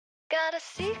Got a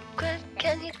secret,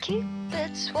 can you keep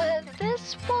it? Swear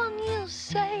this one you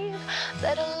save.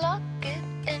 Better lock it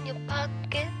in your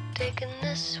pocket, taking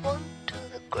this one to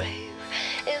the grave.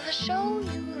 If I show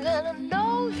you, then I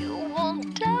know you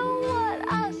won't tell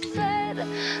what I said.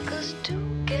 'Cause two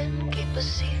can keep a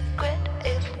secret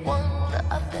if one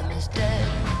of them is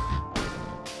dead.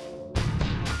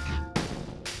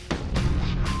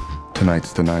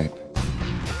 Tonight's the night,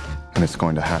 and it's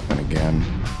going to happen again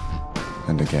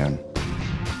and again.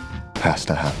 Has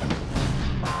to happen.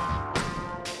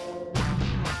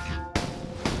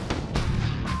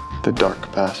 The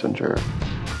dark passenger.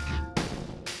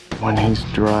 When he's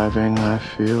driving, I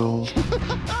feel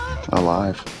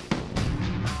alive.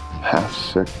 Half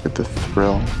sick with the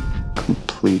thrill,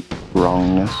 complete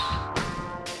wrongness.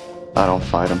 I don't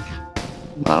fight him.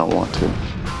 I don't want to.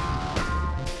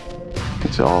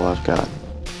 It's all I've got.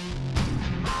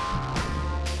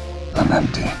 I'm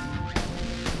empty.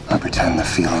 I pretend the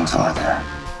feelings are there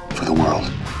for the world,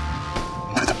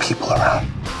 for the people around.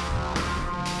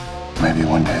 Maybe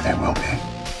one day they will be.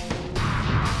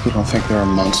 You don't think there are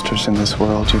monsters in this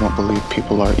world? You don't believe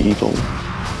people are evil?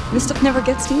 This stuff never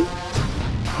gets to you?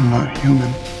 I'm not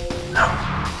human. No.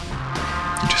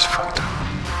 You just fucked up.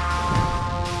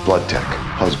 Blood tech,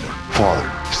 husband,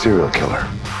 father, serial killer.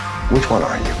 Which one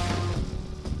are you?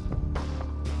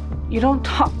 You don't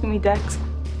talk to me, Dex.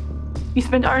 You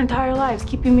spend our entire lives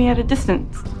keeping me at a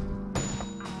distance.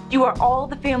 You are all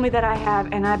the family that I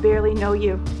have, and I barely know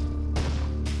you.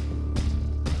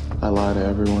 I lie to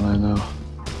everyone I know,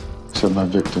 except my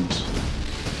victims,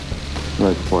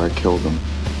 right before I killed them.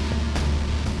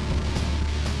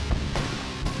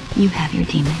 You have your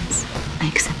demons. I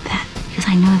accept that, because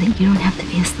I know that you don't have to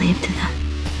be a slave to them.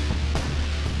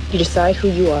 You decide who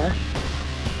you are,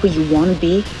 who you want to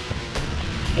be,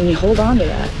 and you hold on to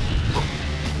that.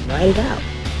 Write it out.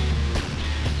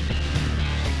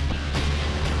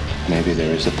 Maybe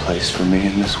there is a place for me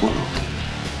in this world,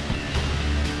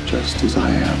 just as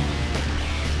I am.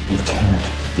 You can't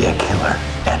be a killer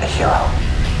and a hero.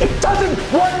 It doesn't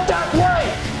work that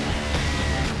way!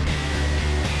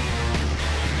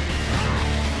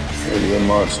 Maybe a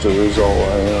monster is all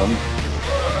I am.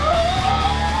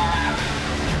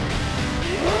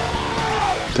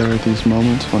 There are these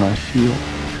moments when I feel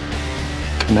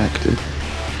connected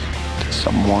to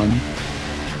someone.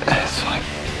 It's like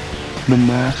the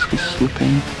mask is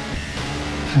slipping,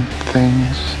 and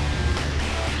things,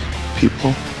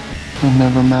 people that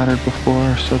never mattered before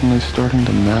are suddenly starting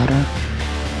to matter.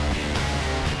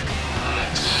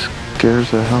 It scares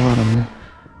the hell out of me.